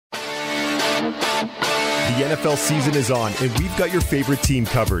The NFL season is on, and we've got your favorite team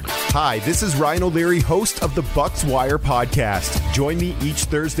covered. Hi, this is Ryan O Leary, host of the Bucs Wire Podcast. Join me each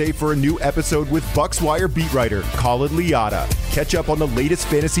Thursday for a new episode with Bucs Wire beat writer Colin Liotta. Catch up on the latest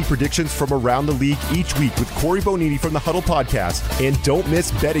fantasy predictions from around the league each week with Corey Bonini from the Huddle Podcast. And don't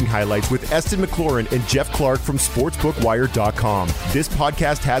miss betting highlights with Eston McLaurin and Jeff Clark from SportsbookWire.com. This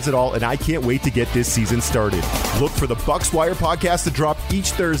podcast has it all, and I can't wait to get this season started. Look for the Bucs Wire Podcast to drop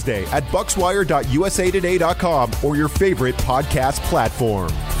each Thursday at bucswire.usatoday.com or your favorite podcast platform.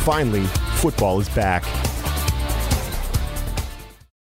 Finally, football is back.